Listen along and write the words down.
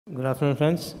Good afternoon,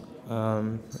 friends.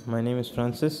 My name is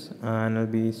Francis, and I'll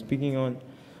be speaking on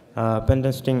pen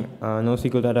testing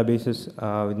NoSQL databases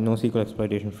with NoSQL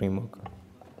exploitation framework.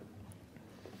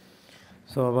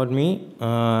 So, about me,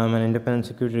 I'm an independent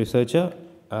security researcher,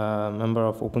 member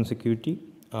of Open Security.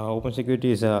 Open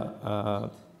Security is an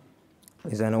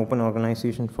open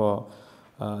organization for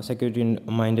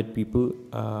security-minded people.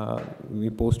 We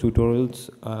post tutorials,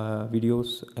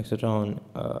 videos, etc. on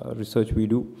research we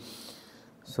do.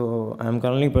 So I'm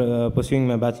currently pursuing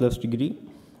my bachelor's degree.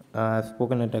 I've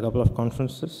spoken at a couple of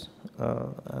conferences,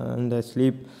 and I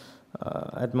sleep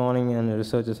at morning and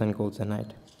researches and codes at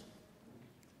night.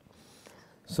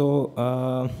 So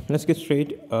let's get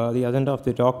straight. The agenda of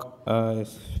the talk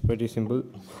is pretty simple.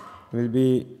 We'll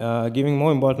be giving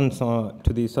more importance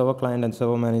to the server client and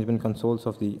server management consoles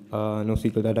of the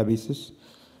NoSQL databases.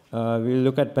 We'll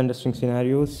look at pen testing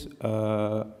scenarios.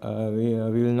 We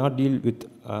will not deal with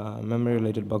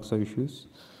memory-related bugs or issues.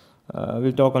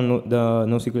 We'll talk on the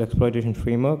NoSQL exploitation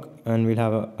framework, and we'll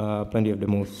have plenty of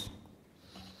demos.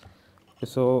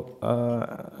 So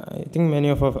I think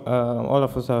all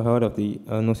of us have heard of the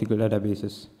NoSQL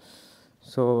databases.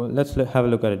 So let's have a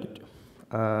look at it.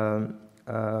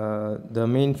 The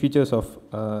main features of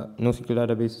NoSQL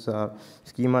databases are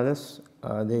schemaless.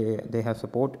 They have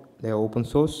support. They are open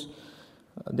source.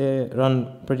 They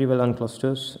run pretty well on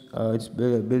clusters. It's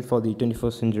built for the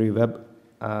 21st century web.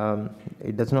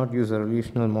 It does not use a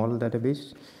relational model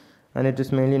database, and it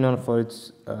is mainly known for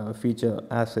its feature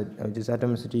asset, which is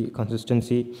atomicity,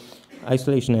 consistency,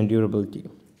 isolation, and durability.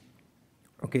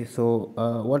 Okay, so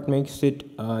what makes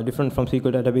it different from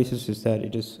SQL databases is that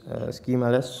it is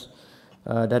schemaless.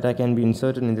 Data can be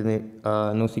inserted into the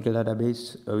NoSQL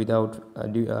database without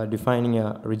defining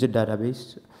a rigid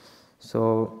database.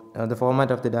 So the format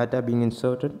of the data being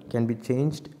inserted can be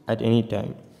changed at any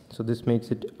time. So this makes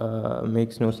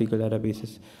NoSQL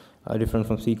databases different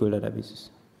from SQL databases.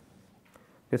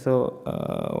 Okay, so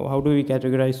how do we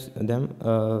categorize them?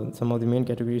 Some of the main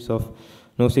categories of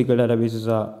NoSQL databases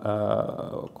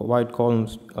are wide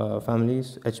columns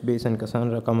families. HBase and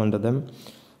Cassandra come under them.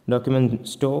 Document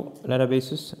store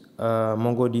databases,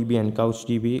 MongoDB and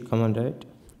CouchDB come under it.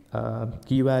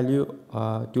 Key value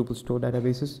tuple store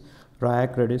databases,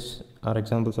 RAC, Redis are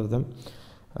examples of them.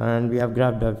 And we have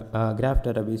graph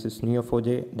databases,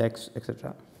 Neo4j, DEX,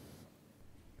 etc.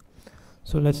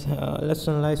 So let's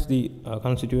analyze the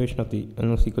current situation of the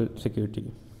NoSQL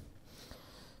security.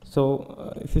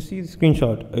 So if you see the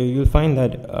screenshot, you'll find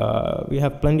that we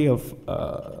have plenty of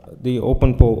the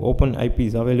open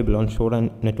IPs available on Shodan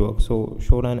network. So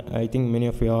Shodan, I think many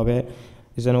of you are aware,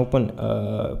 is an open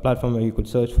platform where you could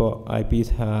search for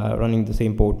IPs running the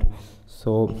same port.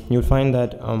 So you'll find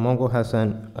that Mongo has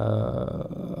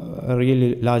a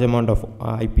really large amount of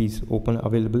IPs open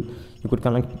available. You could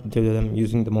connect to them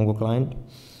using the Mongo client.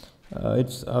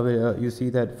 You see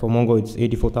that for Mongo it's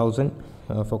 84,000.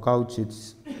 For Couch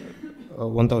it's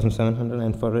 1,700,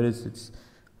 and for Redis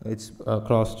it's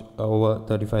crossed over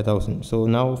 35,000. So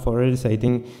now for Redis, I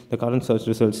think the current search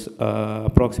results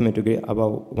approximate to get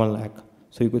above 1 lakh.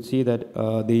 So you could see that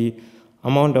the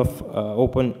amount of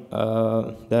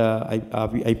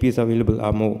the IPs available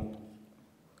are more.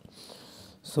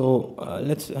 So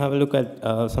let's have a look at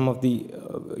some of the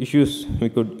issues we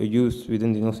could use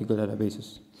within the NoSQL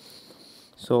databases.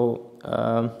 So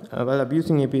while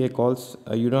abusing API calls,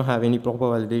 you don't have any proper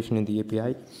validation in the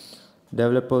API.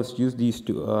 Developers use these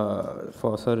for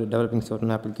developing certain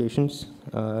applications.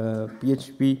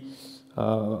 PHP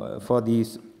for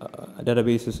these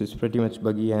databases is pretty much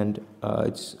buggy, and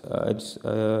it's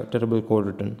terrible code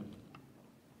written.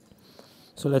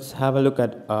 So let's have a look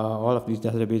at all of these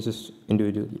databases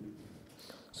individually.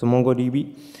 So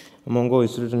MongoDB. Mongo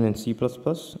is written in C++.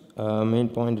 Main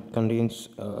point, it contains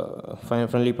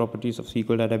friendly properties of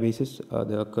SQL databases.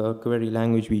 The query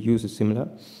language we use is similar.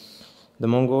 The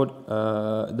Mongo,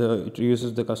 it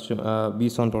uses the custom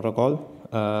BSON protocol.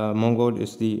 Mongo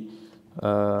is the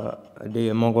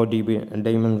MongoDB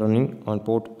daemon running on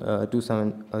port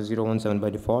 27017 by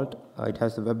default. It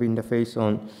has the web interface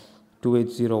on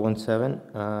 28017.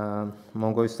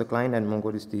 Mongo is the client and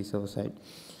Mongo is the server side.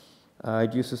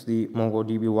 It uses the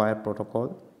MongoDB wire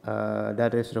protocol.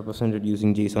 Data is represented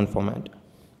using JSON format.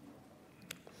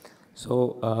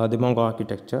 So the Mongo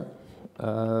architecture.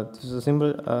 This is a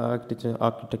simple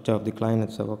architecture of the client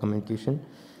and server communication.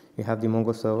 You have the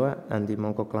Mongo server and the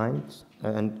Mongo clients,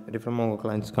 and different Mongo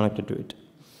clients connected to it.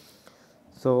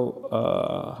 So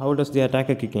how does the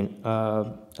attacker kick in?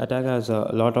 Attacker has a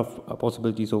lot of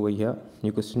possibilities over here.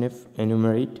 You could sniff,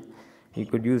 enumerate. You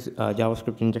could use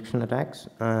JavaScript injection attacks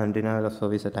and denial of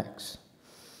service attacks.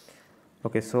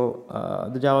 Okay, so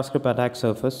the JavaScript attack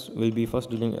surface will be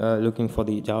first looking for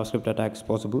the JavaScript attacks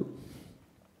possible.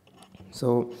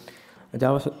 So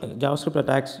JavaScript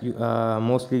attacks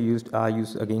mostly used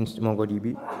against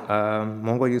MongoDB.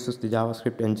 Mongo uses the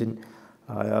JavaScript engine,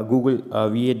 Google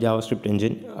V8 JavaScript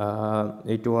engine.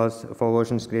 It was for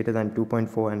versions greater than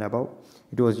 2.4 and above.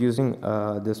 It was using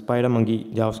the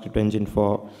SpiderMonkey JavaScript engine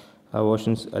for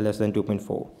versions less than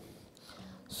 2.4.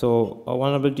 So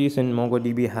vulnerabilities in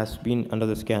MongoDB has been under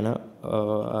the scanner.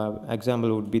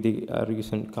 Example would be the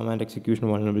recent command execution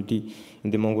vulnerability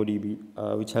in the MongoDB,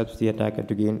 which helps the attacker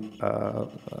to gain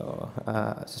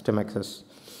system access.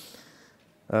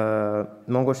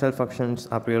 Mongo shell functions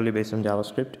are purely based on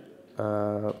JavaScript.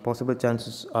 Possible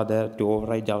chances are there to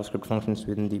override JavaScript functions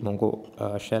within the Mongo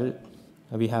shell.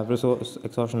 We have resource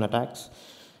exhaustion attacks,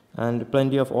 and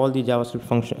plenty of all the JavaScript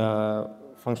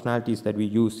functionalities that we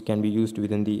use can be used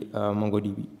within the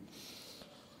MongoDB.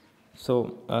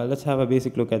 So let's have a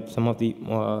basic look at some of the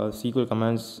SQL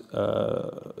commands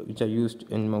which are used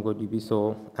in MongoDB.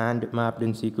 So and mapped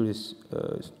in SQL is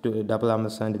to double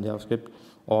ampersand in JavaScript,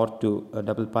 or to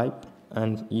double pipe,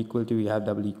 and equal to we have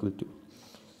double equal to.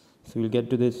 So we'll get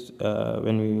to this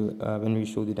when we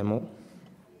show the demo.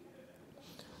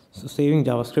 So saving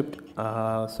JavaScript.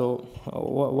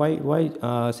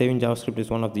 Why saving JavaScript is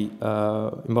one of the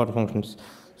important functions.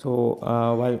 So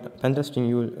while pen testing,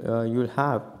 you'll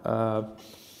have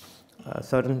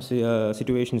certain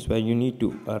situations where you need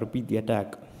to repeat the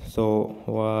attack. So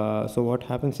what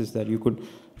happens is that you could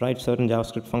write certain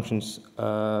JavaScript functions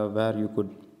where you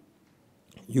could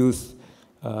use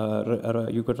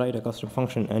you could write a custom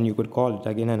function and you could call it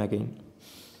again and again.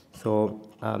 So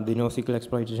the NoSQL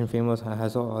exploitation framework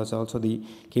has also the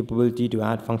capability to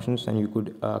add functions, and you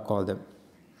could call them.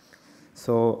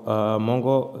 So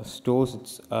Mongo stores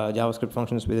its JavaScript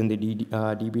functions within the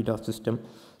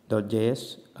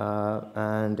db.system.js,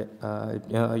 and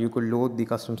you could load the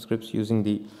custom scripts using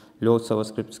the load server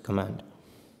scripts command.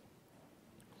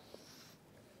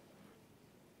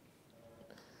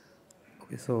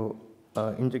 Okay, so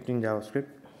injecting JavaScript.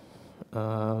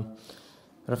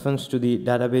 Reference to the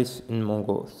database in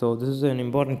Mongo. So this is an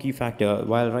important key factor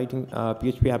while writing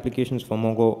PHP applications for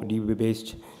MongoDB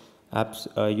based apps.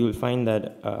 You will find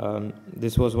that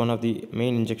this was one of the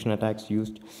main injection attacks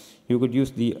used. You could use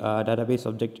the database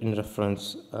object in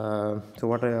reference. So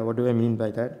what do I mean by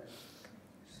that?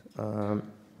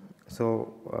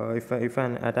 If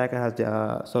an attacker has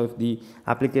if the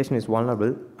application is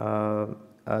vulnerable,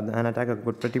 an attacker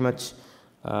could pretty much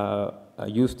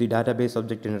use the database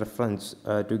object in reference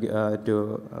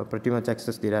to pretty much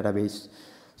access the database.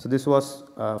 So this was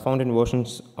found in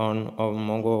versions of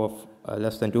Mongo of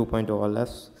less than 2.0 or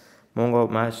less. Mongo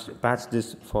patched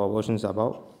this for versions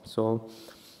above. So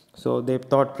they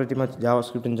thought pretty much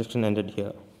JavaScript injection ended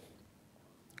here.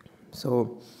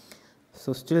 So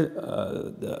still,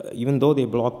 even though they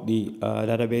blocked the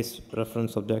database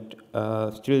reference object,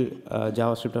 still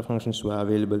JavaScript functions were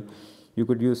available. You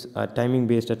could use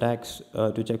timing-based attacks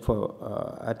to check for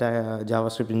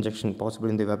JavaScript injection possible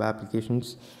in the web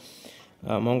applications.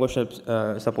 Mongo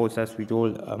supports, as we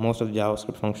told, most of the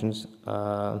JavaScript functions.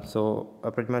 So a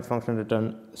pretty much function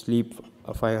return sleep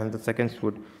 500 seconds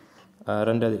would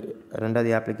render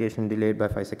the application delayed by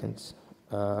 5 seconds.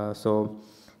 This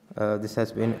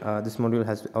module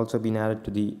has also been added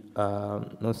to the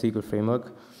NoSQL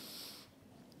framework.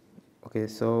 Okay,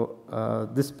 so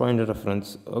this pointer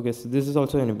reference. Okay, so this is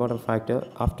also an important factor.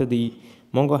 After the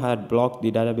Mongo had blocked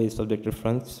the database object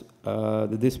reference,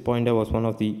 this pointer was one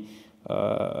of the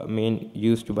main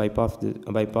used to bypass the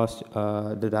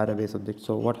database object.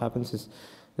 So what happens is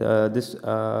this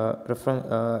reference.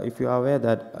 If you are aware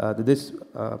that this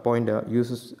pointer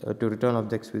uses to return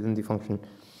objects within the function.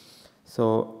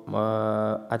 So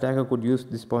attacker could use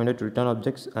this pointer to return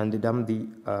objects and dump the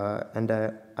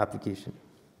entire application.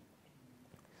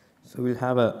 So we'll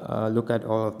have a look at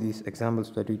all of these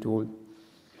examples that we told.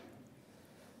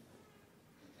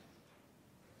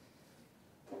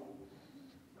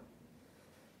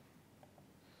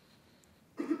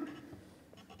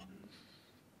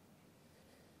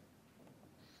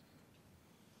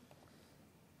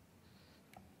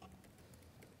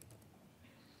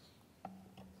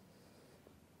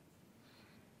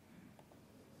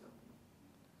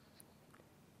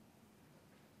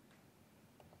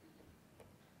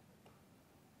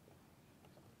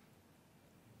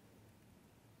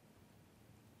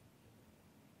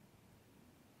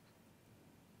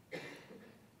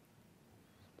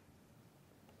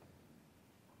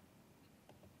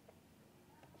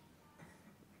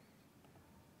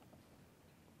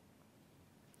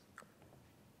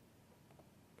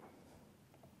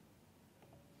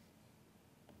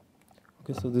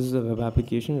 Okay, so this is a web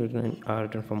application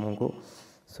written for Mongo.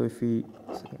 So if we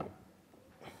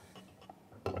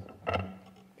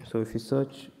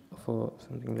search for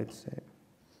something, let's say,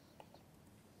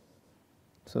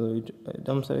 so it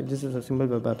dumps out. This is a simple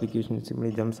web application. It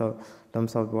simply dumps out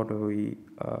whatever we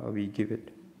give it.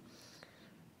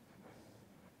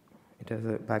 It has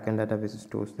a backend database that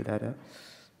stores the data.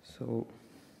 So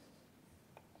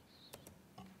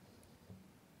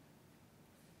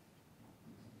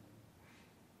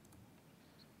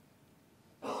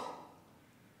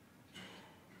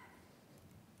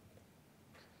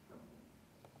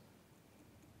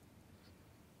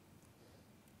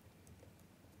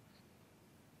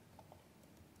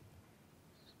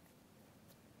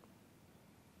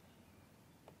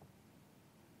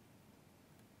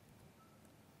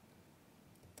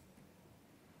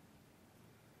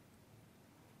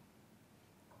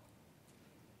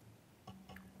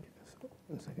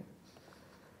one second.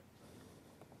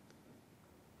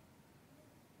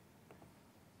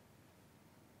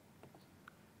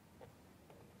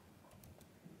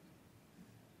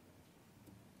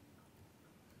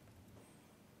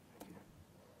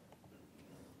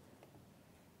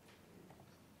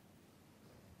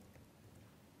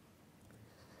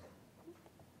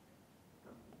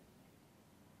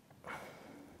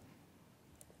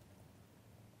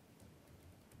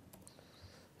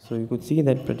 So you could see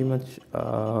that pretty much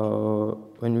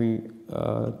when we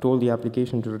told the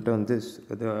application to return this,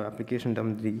 the application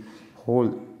dumped the whole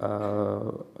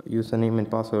username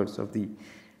and passwords of the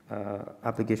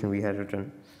application we had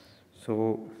written.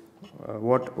 So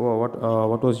what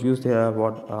was used here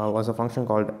was a function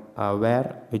called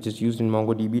where, which is used in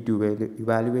MongoDB to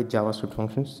evaluate JavaScript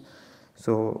functions.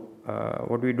 So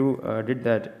what we did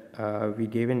that we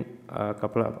gave in a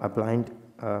couple of a blind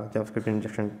JavaScript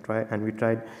injection try, and we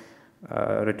tried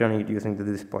returning it using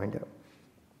this pointer.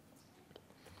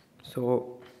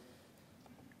 So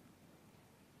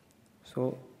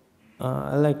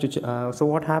I like to so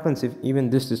what happens if even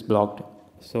this is blocked?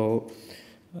 So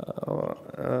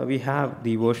we have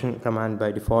the version command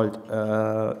by default.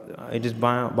 It is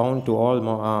bound to all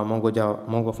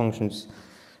Mongo functions.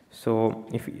 So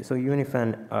even if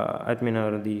an admin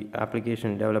or the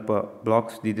application developer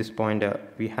blocks this pointer,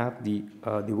 we have the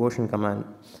version command,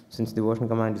 since the version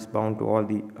command is bound to all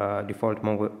the default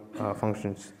Mongo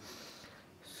functions.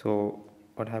 So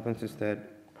what happens is that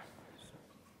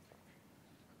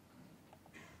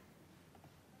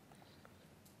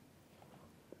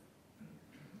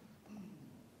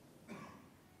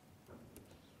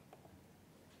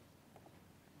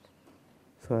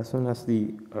as soon as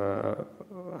the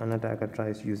an attacker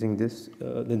tries using this,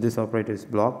 then this operator is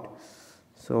blocked.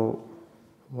 So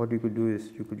what you could do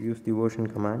is you could use the version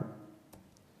command,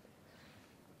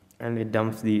 and it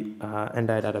dumps the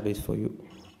entire database for you.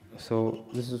 So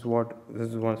this is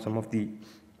some of the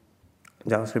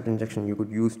JavaScript injection you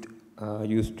could use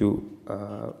to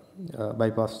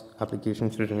bypass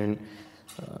applications written in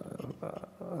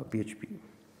PHP.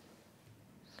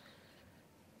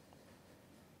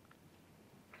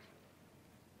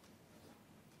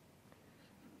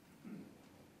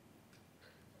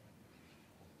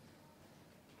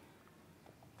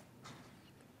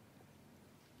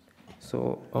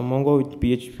 So Mongo with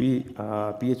PHP,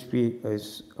 PHP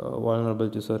is vulnerable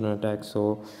to certain attacks.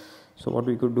 So what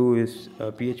we could do is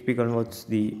PHP converts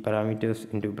the parameters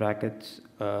into brackets,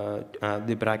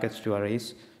 the brackets to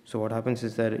arrays. So what happens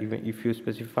is that even if you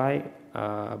specify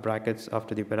brackets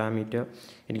after the parameter,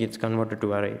 it gets converted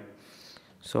to array.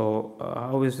 So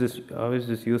how is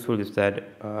this useful is that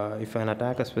if an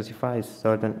attacker specifies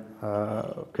certain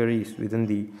queries within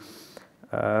the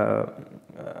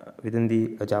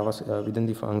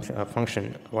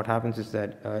function, what happens is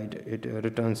that it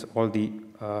returns all the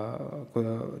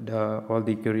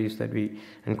queries that we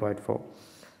inquired for.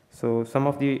 So some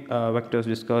of the vectors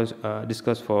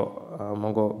discussed for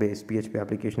Mongo-based PHP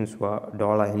applications were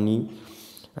 $ne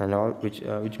and all,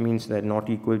 which means that not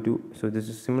equal to. So this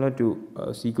is similar to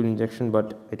SQL injection,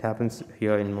 but it happens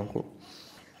here in Mongo.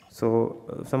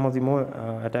 So some of the more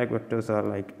attack vectors are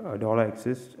like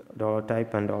 $exist,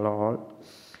 $type, and $all.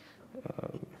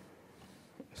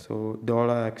 So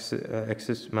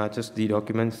 $exist matches the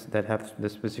documents that have the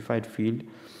specified field.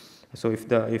 So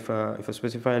if a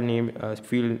specified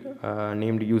field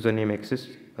named username exists,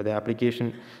 the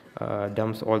application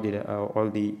dumps all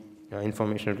the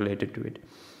information related to it.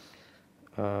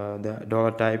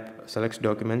 The $type selects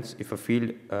documents if a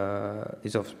field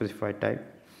is of specified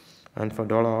type. And for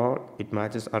 $all, it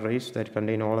matches arrays that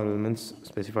contain all elements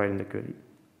specified in the query.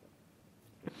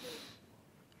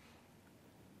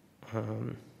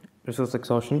 Resource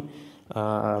exhaustion.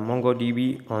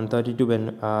 MongoDB on 32-bit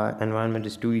environment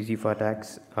is too easy for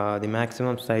attacks. The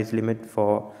maximum size limit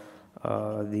for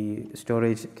the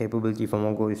storage capability for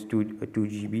Mongo is 2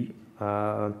 GB.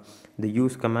 The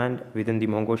use command within the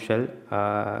Mongo shell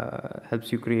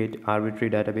helps you create arbitrary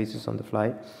databases on the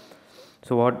fly.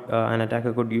 So what an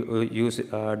attacker could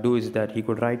do is that he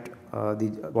could write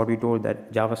what we told,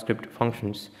 that JavaScript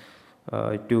functions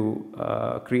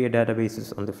to create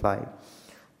databases on the fly.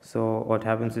 So what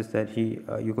happens is that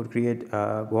you could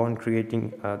go on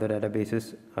creating the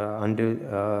databases until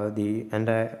the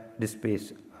entire disk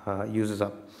space uses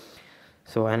up.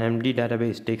 So an MD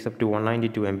database takes up to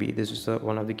 192 MB. This is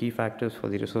one of the key factors for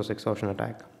the resource exhaustion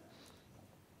attack.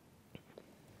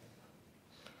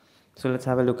 So let's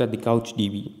have a look at the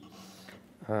CouchDB.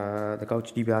 The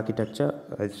CouchDB architecture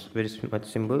is very much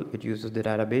simple. It uses the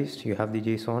database. You have the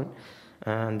JSON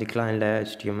and the client layer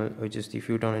HTML, which is the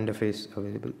Futon interface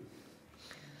available.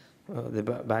 The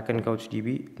backend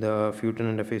CouchDB, the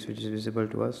Futon interface, which is visible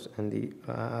to us, and the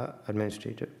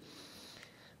administrator.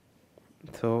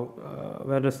 So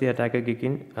where does the attacker kick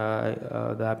in?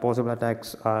 The possible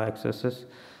attacks are XSS,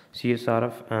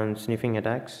 CSRF, and sniffing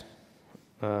attacks.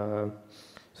 So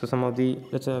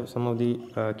let's have some of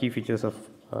the key features of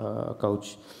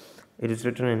Couch. It is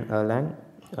written in Erlang.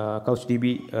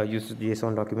 CouchDB uses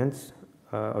JSON documents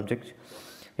object.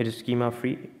 It is schema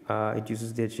free. It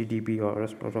uses the HTTP or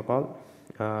REST protocol.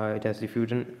 It has the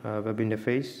Futon web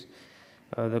interface.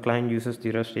 The client uses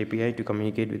the REST API to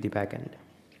communicate with the backend.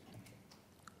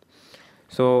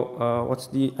 So what's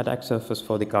the attack surface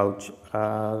for the Couch?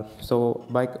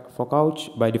 For Couch,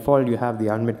 by default you have the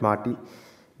admin party,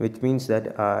 which means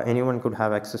that anyone could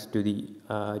have access to the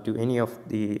whole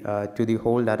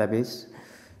database.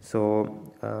 So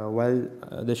while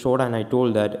the showdown, I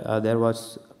told that there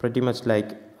was pretty much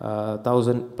like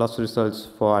 1,000 plus results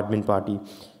for admin party.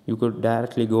 You could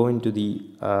directly go into the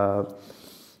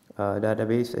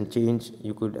database and change.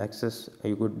 You could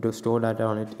store data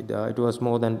on it. It was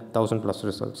more than 1,000 plus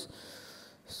results.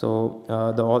 So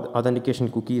the authentication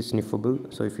cookie is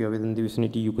sniffable. So if you are within the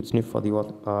vicinity, you could sniff for the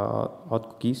auth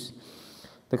cookies.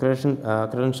 The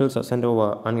credentials are sent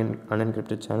over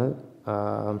unencrypted channel.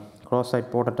 Cross-site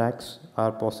port attacks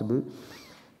are possible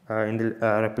in the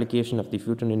replication of the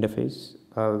Futon interface,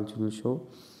 which we will show.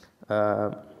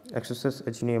 XSS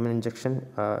HTML injection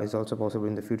is also possible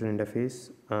in the Futon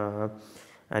interface.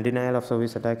 And denial of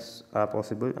service attacks are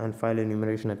possible, and file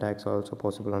enumeration attacks are also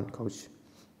possible on Couch.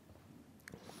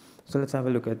 So let's have a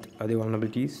look at the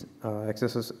vulnerabilities.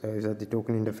 XSS is at the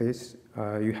token interface.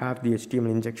 You have the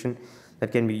HTML injection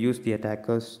that can be used the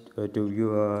attackers to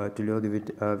lure the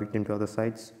victim to other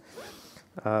sites.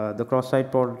 The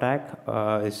cross-site port attack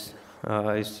is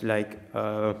like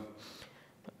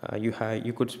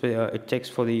it checks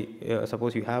for the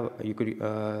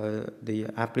the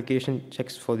application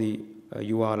checks for the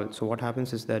URL. So what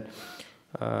happens is that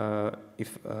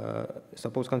if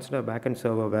suppose consider a backend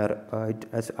server where it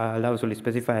allows only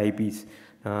specify IPs.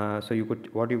 So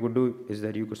what you could do is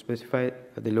that you could specify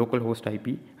the local host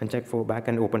IP and check for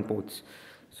backend open ports.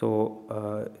 So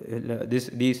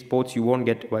these ports you won't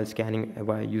get while scanning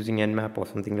by using Nmap or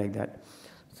something like that.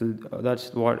 So that's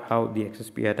how the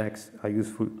XSP attacks are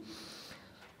useful.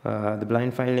 The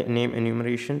blind file name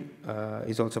enumeration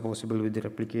is also possible with the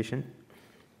replication.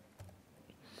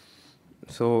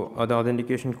 So the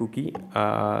authentication cookie,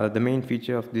 the main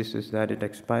feature of this is that it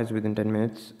expires within 10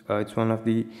 minutes. It's one of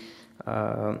the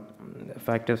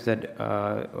factors that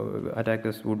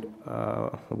attackers would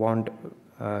want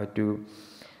to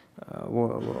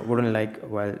wouldn't like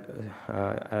while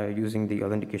using the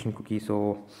authentication cookie.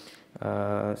 So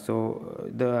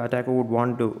the attacker would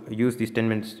want to use these 10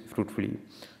 minutes fruitfully.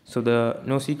 So the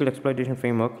NoSQL exploitation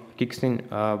framework kicks in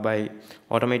by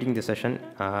automating the session,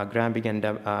 grabbing and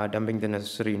dumping the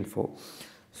necessary info.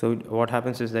 So what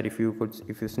happens is that if you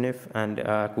sniff and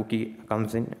a cookie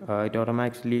comes in, it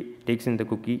automatically takes in the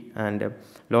cookie and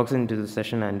logs into the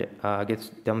session and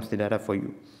dumps the data for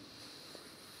you.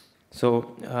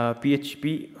 So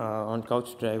PHP on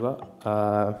Couch driver,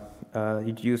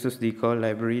 it uses the curl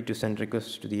library to send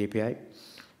requests to the API.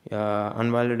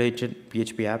 Unvalidated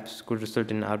PHP apps could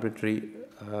result in arbitrary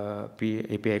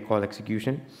API call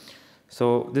execution.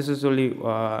 So this is only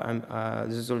one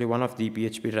of the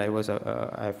PHP drivers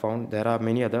I found. There are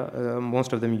many other.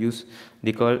 Most of them use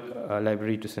the curl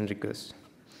library to send requests.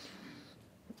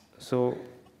 So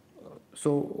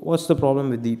what's the problem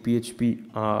with the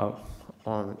PHP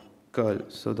on curl?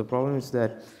 So the problem is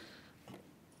that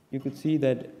you could see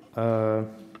that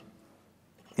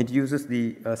it uses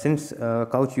the since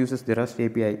Couch uses the REST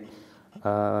API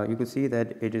you could see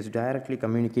that it is directly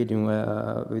communicating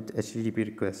with HTTP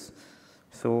requests.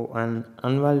 So an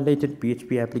unvalidated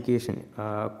PHP application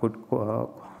could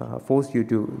force you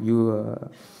to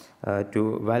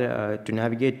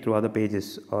navigate through other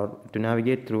pages or to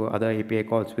navigate through other API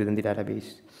calls within the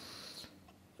database.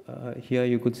 Here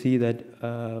you could see that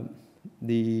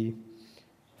the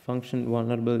function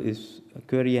vulnerable is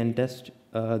query and test.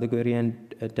 The query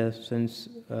and test sends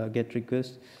get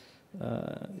request,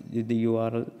 the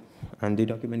URL and the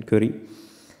document query.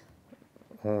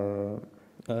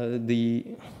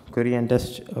 The query and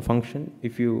test function,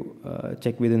 if you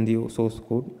check within the source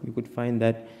code, you could find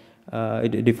that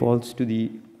it defaults to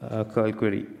the curl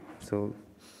query. So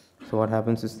what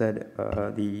happens is that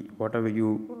the whatever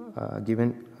you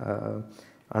given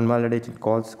unvalidated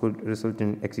calls could result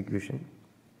in execution.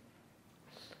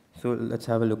 So let's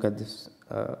have a look at this.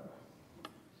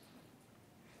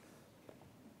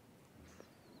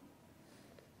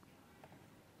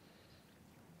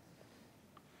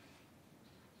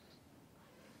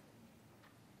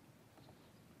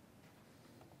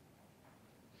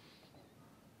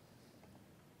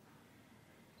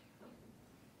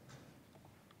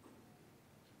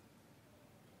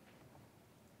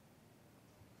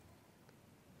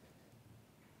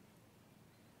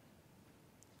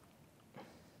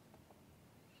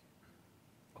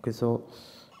 Okay, so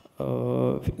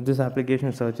this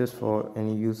application searches for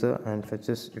any user and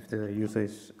fetches if the user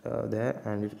is there,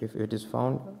 and if it is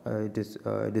found, it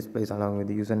displays along with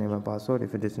the username and password.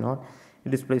 If it is not, it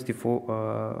displays the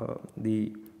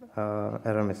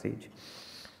error message.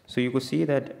 So you could see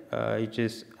that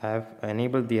have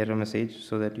enabled the error message,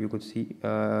 so that you could see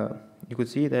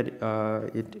that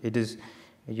it is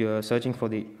you're searching for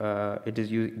the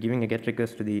giving a GET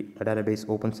request to the database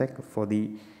OpenSec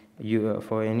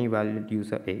for any valid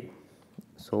user A.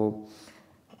 So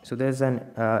there's an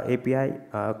API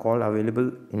call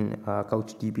available in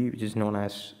CouchDB, which is known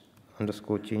as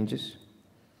 _changes.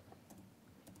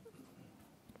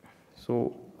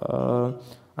 So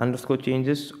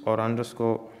 _changes or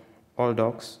 _all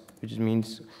docs, which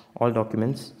means all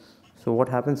documents. So what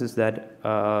happens is that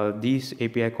these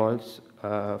API calls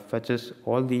fetches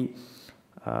all the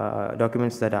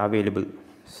documents that are available.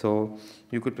 So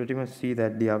you could pretty much see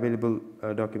that the available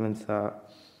documents are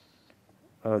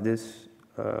this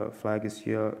flag is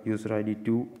here, user ID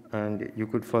 2, and you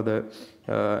could further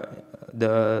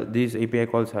these API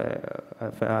calls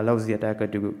allows the attacker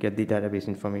to get the database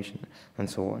information and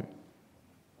so on.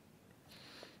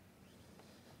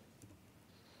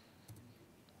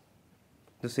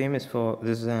 The same is for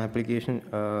this is an application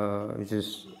which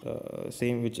is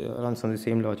which runs on the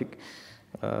same logic.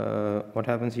 What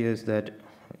happens here is that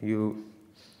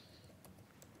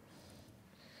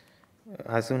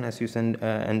as soon as you send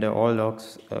enter all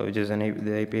logs, which is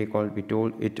the API call be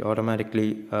told, it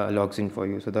automatically logs in for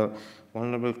you. So the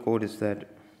vulnerable code is that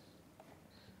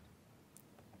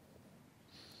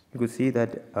you could see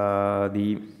that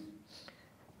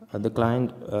the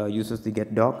client uses the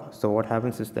get doc. So what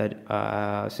happens is that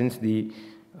since the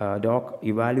doc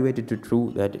evaluated to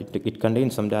true that it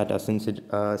contains some data, since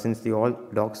the all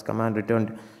docs command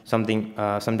returned some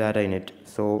data in it.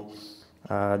 So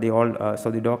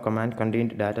the doc command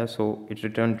contained data, so it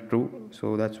returned true.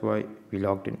 So that's why we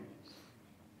logged in.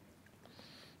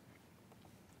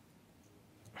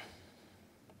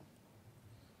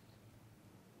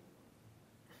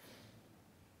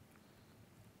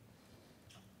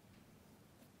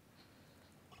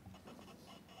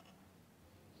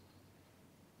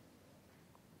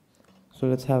 So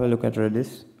let's have a look at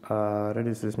Redis.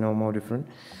 Redis is no more different.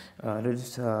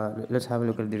 Let's have a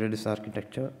look at the Redis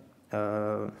architecture.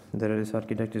 The Redis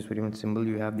architecture is very much simple.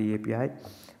 You have the API,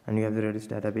 and you have the Redis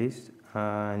database,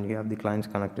 and you have the clients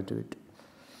connected to it.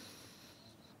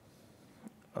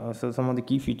 So some of the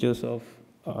key features of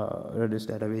Redis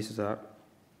databases are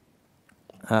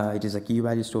it is a key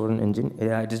value storing engine.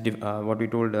 It is what we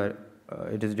told.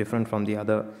 It is different from the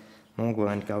other Mongo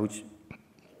and Couch.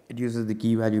 It uses the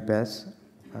key value pairs.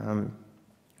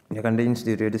 It contains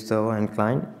the Redis server and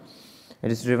client.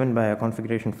 It is driven by a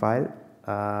configuration file.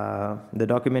 The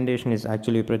documentation is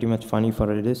actually pretty much funny for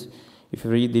Redis. If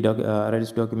you read the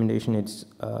Redis documentation, it's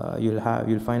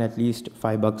you'll find at least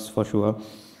 5 bugs for sure.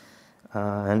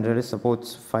 And Redis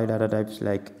supports 5 data types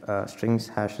like strings,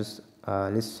 hashes,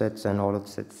 list sets, and ordered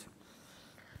sets.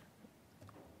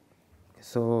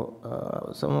 So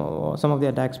some of the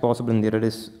attacks possible in the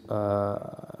Redis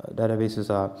databases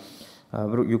are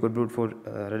you could brute force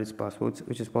Redis passwords,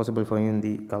 which is possible for you in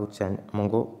the Couch and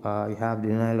Mongo. You have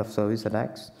denial of service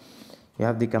attacks. You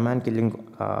have the command killing.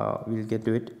 We'll get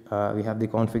to it. We have the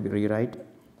config rewrite.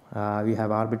 we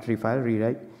have arbitrary file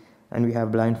rewrite, and we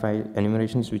have blind file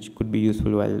enumerations, which could be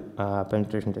useful while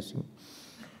penetration testing.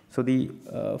 So the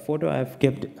photo I've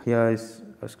kept here is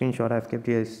a screenshot I've kept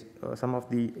here is one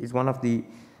of the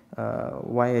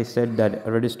why I said that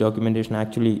Redis documentation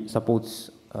actually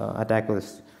supports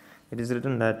attackers. It is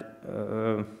written that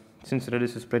since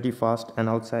Redis is pretty fast, an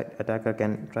outside attacker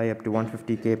can try up to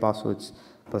 150k passwords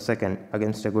per second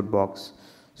against a good box.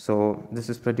 So this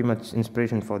is pretty much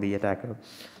inspiration for the attacker.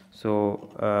 So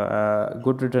a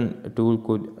good written tool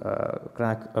could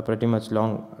crack a pretty much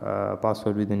long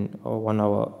password within 1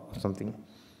 hour or something.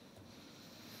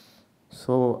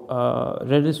 So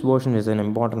Redis version is an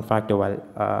important factor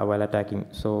while attacking.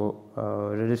 So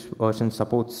Redis version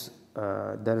supports.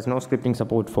 There is no scripting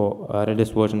support for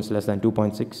Redis versions less than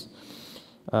 2.6.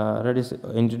 Redis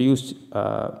introduced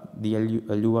the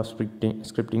Lua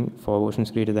scripting for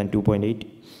versions greater than 2.8.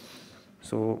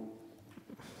 So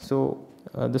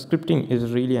the scripting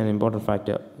is really an important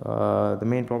factor. The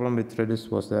main problem with Redis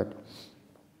was that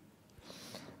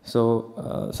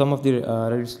some of the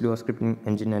Redis Lua scripting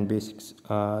engine and basics.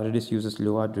 Redis uses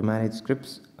Lua to manage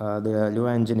scripts. The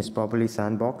Lua engine is properly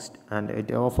sandboxed, and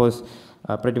it offers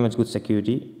pretty much good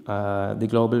security. The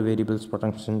global variables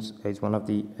protections is one of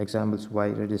the examples why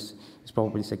Redis is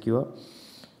properly secure.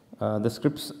 The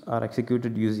scripts are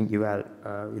executed using eval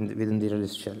within the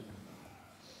Redis shell.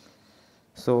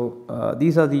 So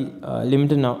these are the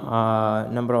limited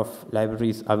number of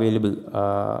libraries available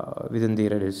within the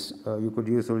Redis. You could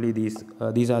use only these.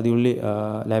 These are the only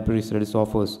libraries Redis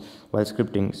offers while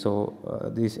scripting. So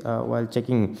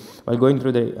while going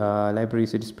through the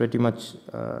libraries, it is pretty much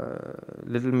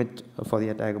little bit for the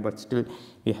attacker, but still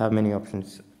we have many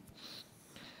options.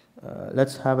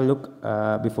 Let's have a look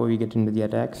before we get into the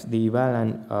attacks. The eval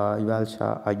and eval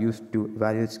SHA are used to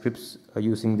evaluate scripts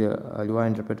using the Lua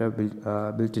interpreter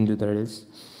built into the Redis.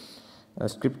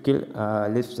 Script kill,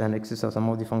 lists, and exists are some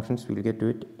of the functions. We'll get to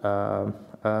it.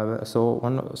 So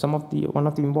one of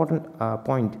the important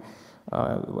point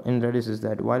in Redis is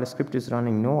that while a script is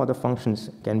running, no other functions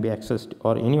can be accessed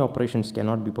or any operations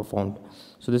cannot be performed.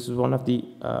 So this is one of the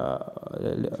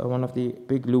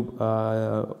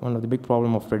big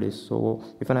problem of Redis. So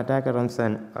if an attacker runs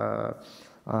a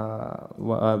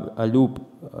loop,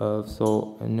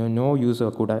 so no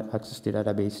user could access the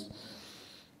database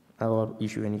or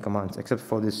issue any commands except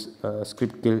for this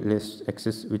script kill list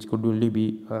access, which could only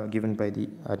be given by the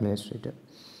administrator.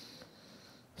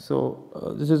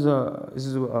 So this is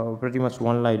pretty much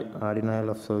one-line denial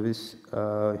of service.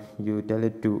 You tell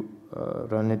it to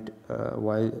run it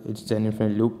while it's an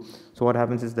infinite loop. So what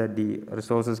happens is that the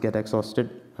resources get exhausted,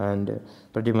 and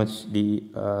pretty much the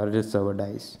Redis server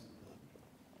dies.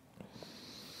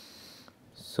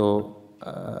 So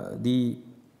the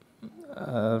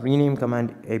rename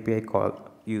command API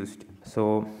call used.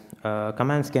 So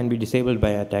commands can be disabled by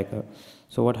attacker.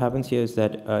 So what happens here is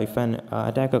that if an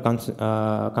attacker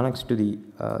connects to the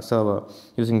server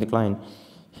using the client,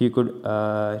 he could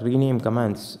rename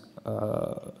commands,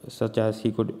 such as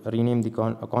he could rename the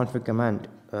config command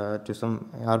to some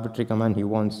arbitrary command he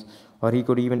wants, or he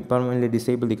could even permanently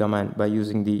disable the command by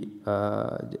using the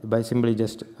by simply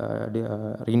just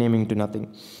renaming to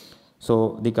nothing.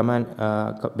 So the command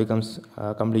becomes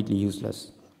completely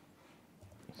useless.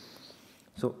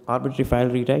 So arbitrary file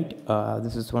rewrite,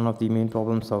 this is one of the main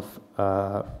problems of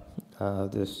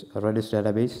this Redis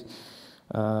database.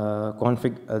 The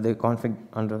config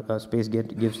under space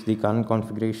get gives the current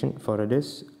configuration for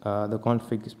Redis. The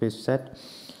config space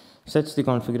sets the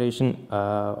configuration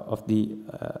of the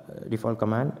default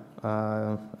command.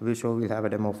 We'll have a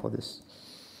demo for this.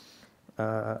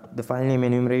 The file name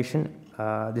enumeration.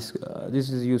 This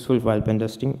is useful while pen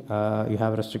testing. You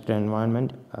have a restricted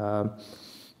environment.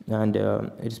 And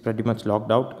it is pretty much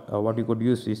locked out. What you could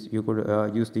use is you could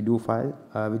use the do file,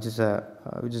 which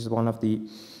is one of the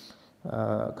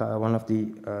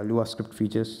Lua script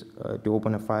features to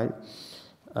open a file.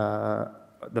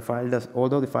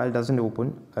 Although the file doesn't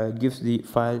open, it gives the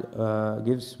file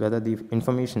gives whether the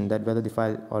information that whether the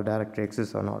file or directory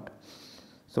exists or not.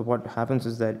 So what happens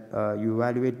is that you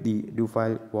evaluate the do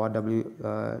file what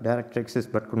directory exists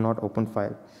but could not open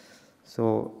file.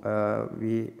 So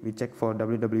we check for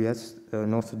WWS,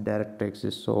 no such directory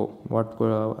exists. So what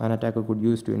an attacker could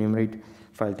use to enumerate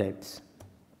file types.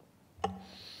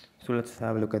 So let's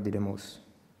have a look at the demos.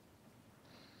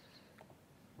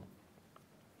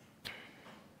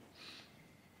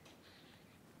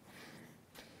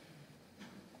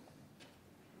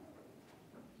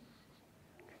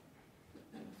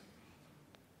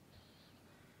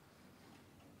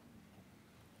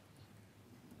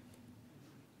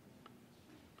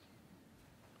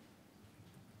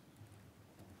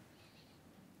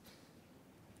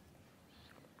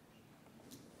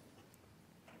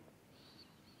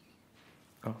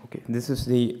 Okay, this is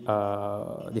the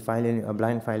file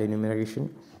blind file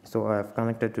enumeration. So I have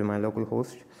connected to my local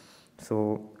host.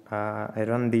 So I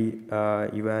run the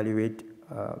evaluate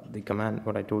the command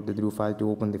what I told the drew file to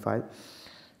open the file.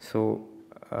 So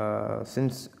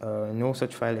since no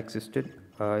such file existed,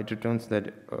 it returns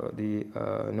that the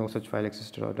no such file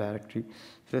existed or directory.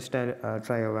 So let's try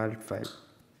a valid file.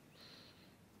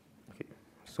 Okay.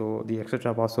 So the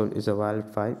etc password is a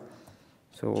valid file.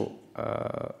 So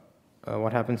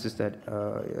what happens is that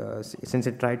since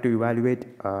it tried to evaluate,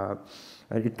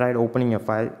 it tried opening a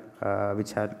file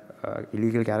which had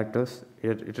illegal characters.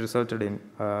 It resulted in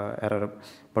error.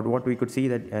 But what we could see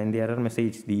that in the error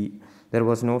message, there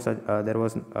was no such there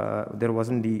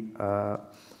wasn't the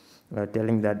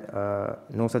telling that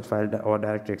no such file or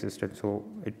directory existed. So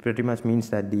it pretty much means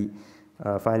that the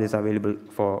file is available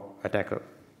for attacker.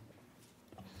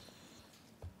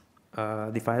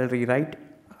 The file rewrite.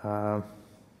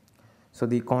 So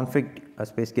the config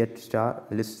space get star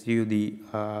lists you the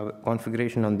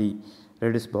configuration on the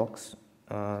Redis box.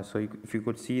 So if you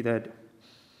could see that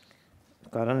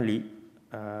currently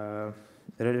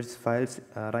Redis files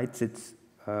writes its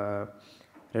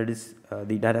Redis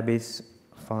the database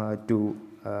to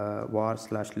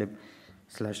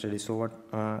var/lib/Redis. So what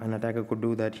an attacker could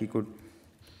do that he could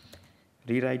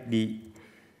rewrite the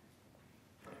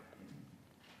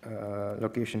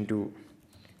location to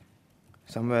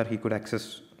somewhere he could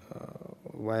access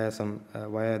via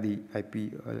the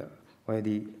IP via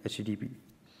the HTTP.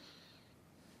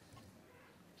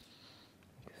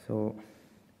 So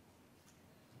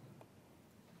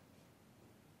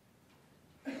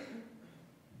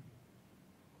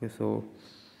if you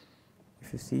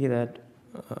see that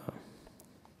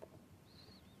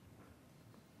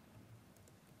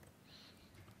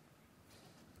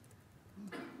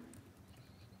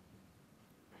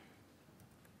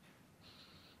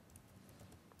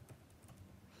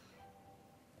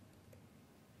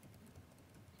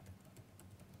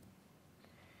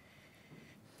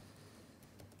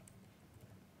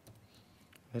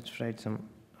let's write some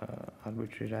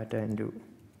arbitrary data into.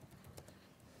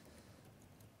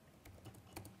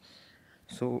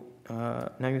 So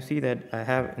now you see that I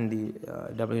have in the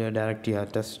W directory a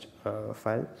test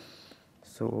file.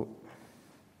 So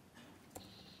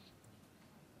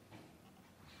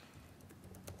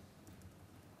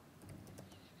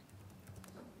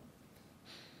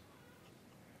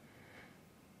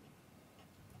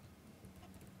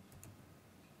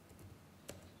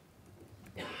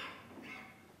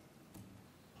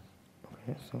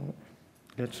okay, so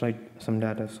let's write some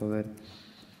data so that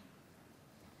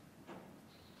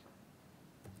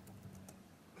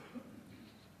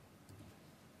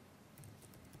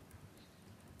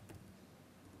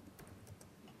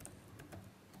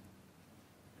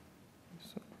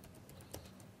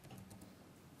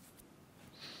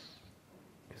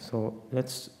so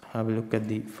let's have a look at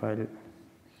the file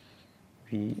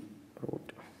we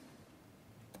wrote.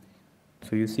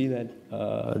 So you see that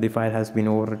the file has been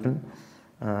overwritten,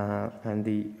 and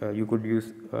you could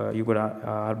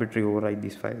arbitrarily overwrite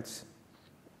these files.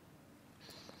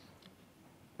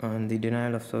 And the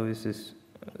denial of service is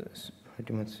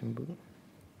pretty much simple.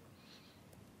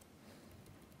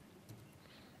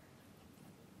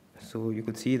 So you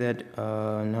could see that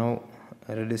now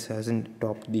Redis hasn't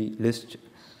topped the list.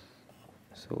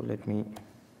 So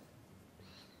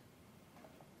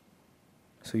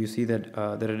so you see that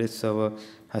the Redis server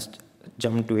has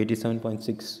jumped to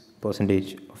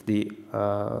 87.6% of the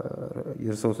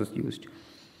resources used.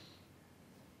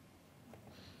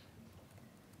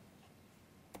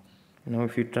 Now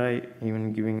if you try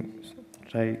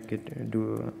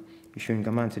issuing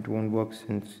commands, it won't work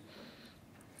since.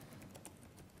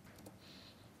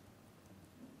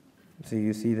 So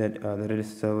you see that the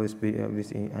Redis server is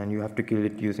busy and you have to kill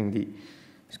it using the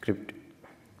script.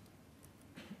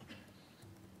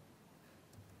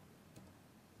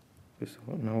 So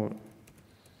now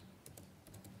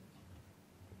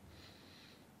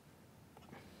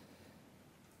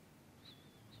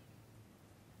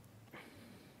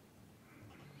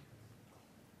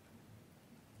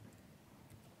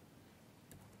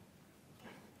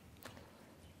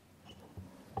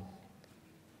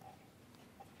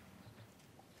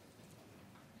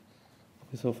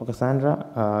so for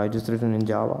Cassandra, it is written in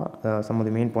Java. Some of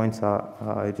the main points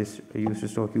are it is used to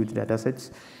store huge data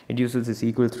sets. It uses the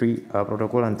SQL 3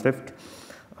 protocol and thrift.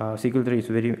 SQL 3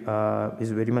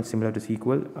 is very much similar to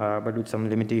SQL, but with some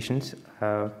limitations.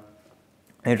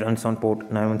 It runs on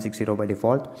port 9160 by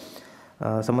default.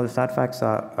 Some of the stat facts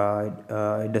are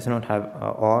it does not have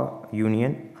OR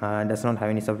union, does not have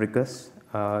any sub requests.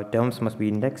 Terms must be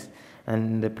indexed,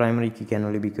 and the primary key can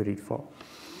only be queried for.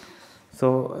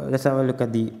 So let's have a look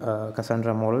at the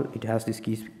Cassandra model. It has this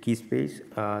key space,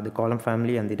 the column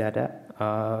family, and the data.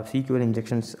 SQL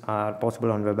injections are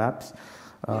possible on web apps.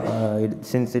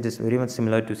 Since it is very much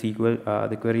similar to SQL,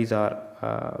 the queries are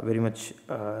very much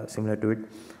similar to it.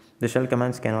 The shell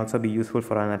commands can also be useful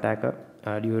for an attacker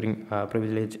during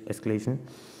privilege escalation.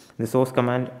 The source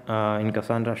command in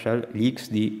Cassandra shell leaks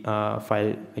the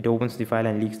file. It opens the file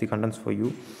and leaks the contents for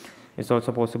you. It's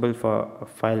also possible for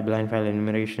blind file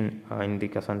enumeration in the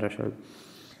Cassandra shell.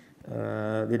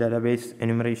 The database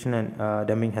enumeration and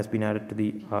dumping has been added to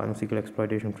the NoSQL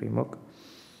exploitation framework.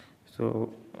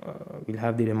 So we'll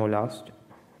have the demo last.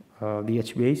 The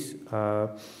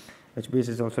HBase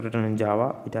is also written in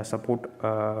Java. It has support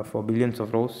for billions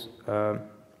of rows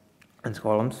and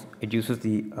columns. It uses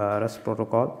the REST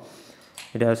protocol.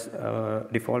 It has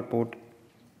default port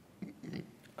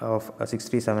of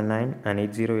 6379 and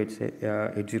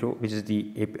 8080, which is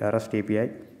the REST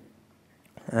API,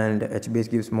 and HBase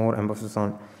gives more emphasis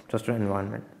on trusted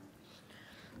environment.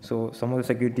 So some of the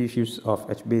security issues of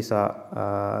HBase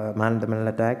are man-in-the-middle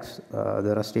attacks.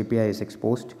 The REST API is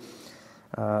exposed.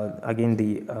 Again,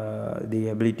 the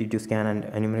ability to scan and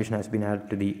enumeration has been added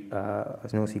to the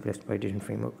NoSQL exploitation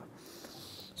framework.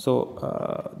 So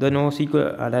the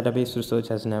NoSQL database research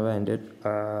has never ended.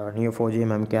 Neo4j,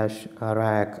 Memcache,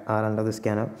 RAC are under the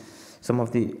scanner. Some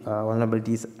of the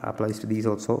vulnerabilities applies to these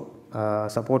also.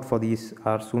 Support for these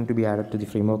are soon to be added to the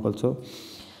framework also.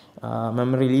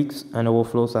 Memory leaks and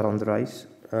overflows are on the rise.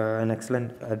 An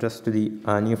excellent address to the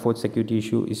Neo4j security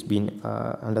issue is been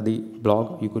under the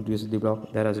blog. You could visit the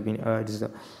blog. There has been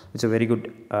it's a very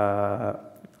good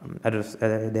address.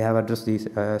 They have addressed this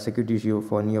security issue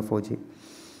for Neo4j.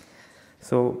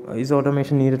 So is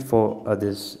automation needed for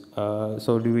this?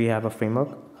 So do we have a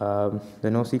framework? The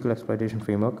NoSQL exploitation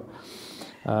framework.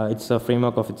 It's a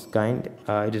framework of its kind.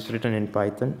 It is written in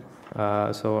Python.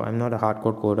 So I'm not a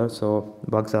hardcore coder, so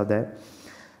bugs are there.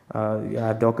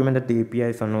 I've documented the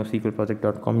APIs on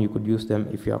nosqlproject.com. You could use them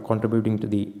if you are contributing to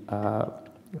the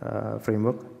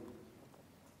framework.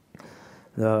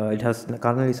 It has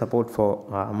currently support for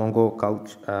Mongo,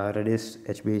 Couch, Redis,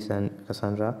 HBase, and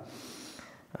Cassandra.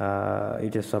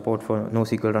 It has support for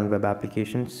NoSQL run web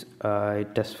applications.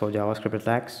 It tests for JavaScript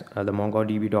attacks, the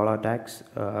MongoDB dollar attacks,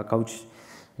 Couch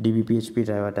DB PHP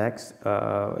driver attacks.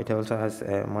 It also has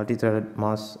a multi-threaded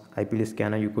mass IP list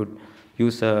scanner. You could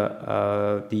use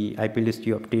the IP list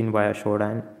you obtain via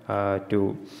Shodan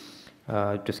to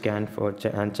scan for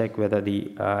and check whether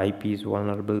the IP is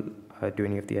vulnerable to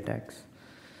any of the attacks.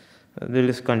 The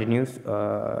list continues.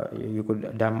 You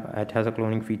could dump. It has a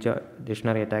cloning feature.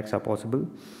 Dictionary attacks are possible.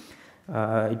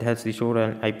 It has the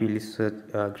Shodan IP list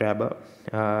grabber.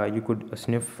 You could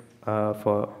sniff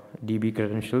for DB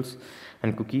credentials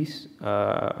and cookies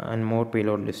and more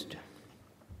payload list.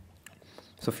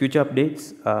 So future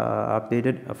updates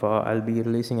updated for I'll be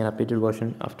releasing an updated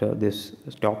version after this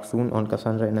talk soon on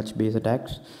Cassandra and HBase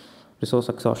attacks, resource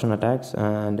exhaustion attacks,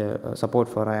 and support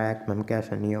for RAC,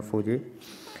 Memcache, and Neo4j.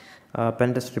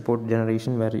 Pentest report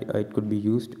generation, where it could be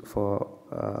used for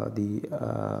the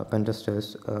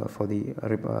pentesters for the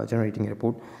generating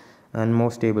report, and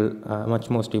more stable, much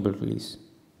more stable release.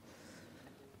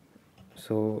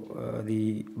 So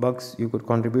the bugs you could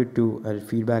contribute to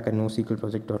feedback at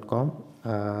nosqlproject.com,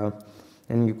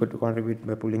 and you could contribute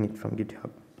by pulling it from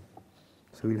GitHub.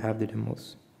 So we'll have the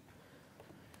demos.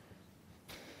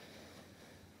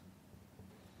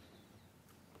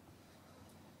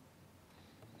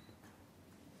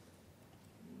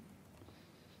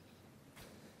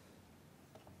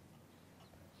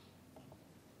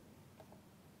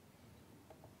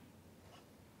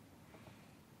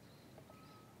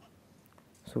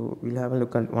 So we'll have a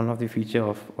look at one of the feature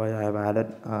of what I have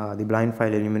added, the blind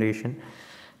file enumeration.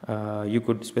 You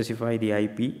could specify the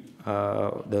IP,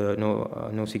 the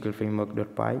NoSQL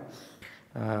framework.py.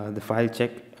 The file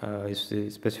check is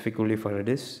specific only for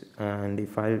Redis, and the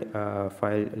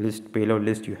file list, payload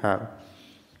list you have.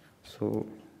 So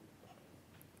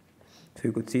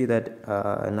you could see that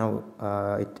now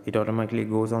it automatically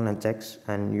goes on and checks,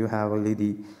 and you have only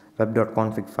the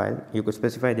web.config file. You could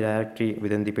specify the directory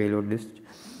within the payload list.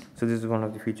 So this is one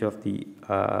of the features of the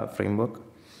framework.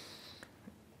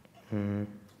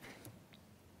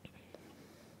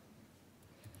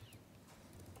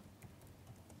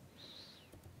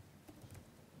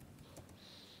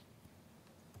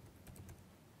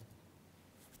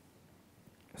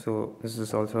 So this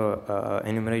is also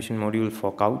enumeration module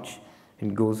for Couch.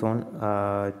 It goes on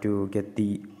to get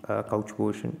the Couch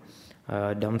version.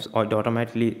 It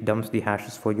automatically dumps the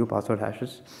hashes for you, password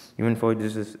hashes. Even for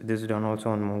this is done also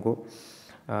on Mongo.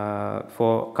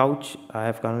 For Couch, I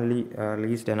have currently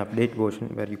released an update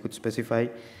version where you could specify,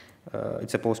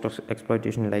 it's a post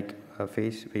exploitation like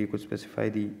phase where you could specify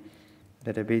the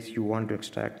database you want to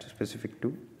extract specific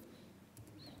to.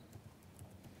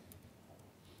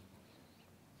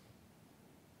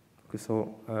 Okay,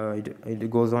 so it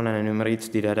goes on and enumerates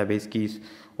the database keys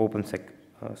OpenSec.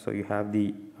 So you have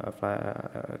the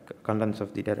contents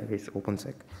of the database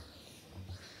OpenSec.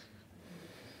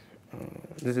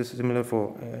 This is similar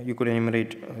for, you could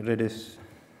enumerate Redis.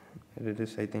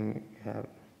 Redis, I think, have.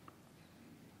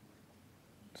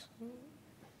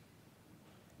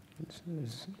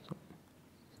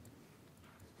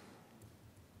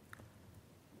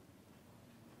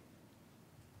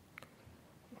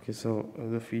 Okay, so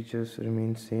the features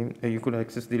remain same. You could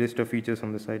access the list of features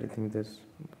on the side. I think there's.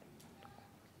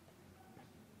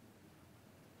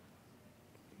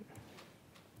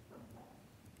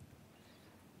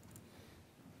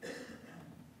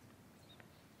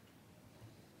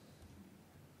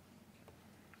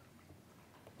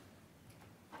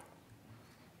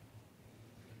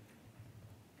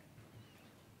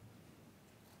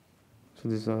 So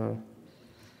these are.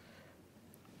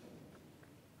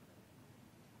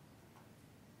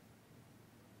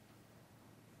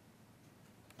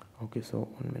 Okay, so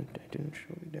 1 minute, I didn't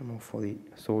show the demo for the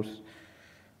source.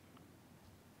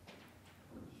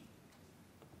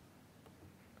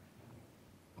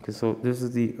 Okay, so this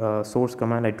is the source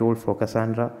command I told for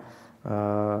Cassandra.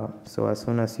 So as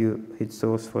soon as you hit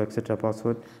source for etc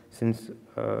password, since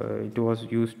it was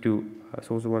used to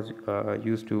source was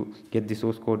used to get the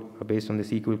source code based on the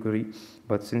SQL query,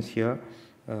 but since here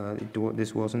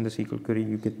this wasn't the SQL query,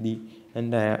 you get the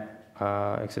entire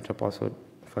etc password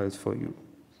files for you.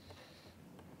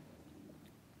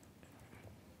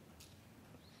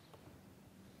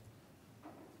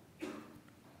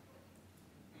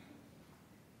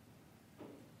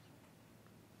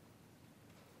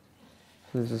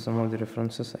 This is some of the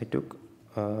references I took.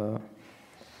 So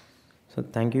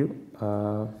thank you.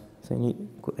 So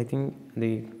I think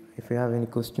if you have any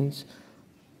questions.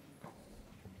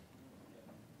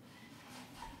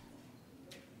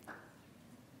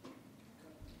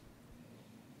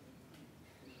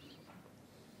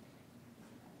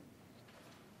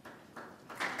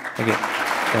 Okay,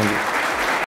 thank you.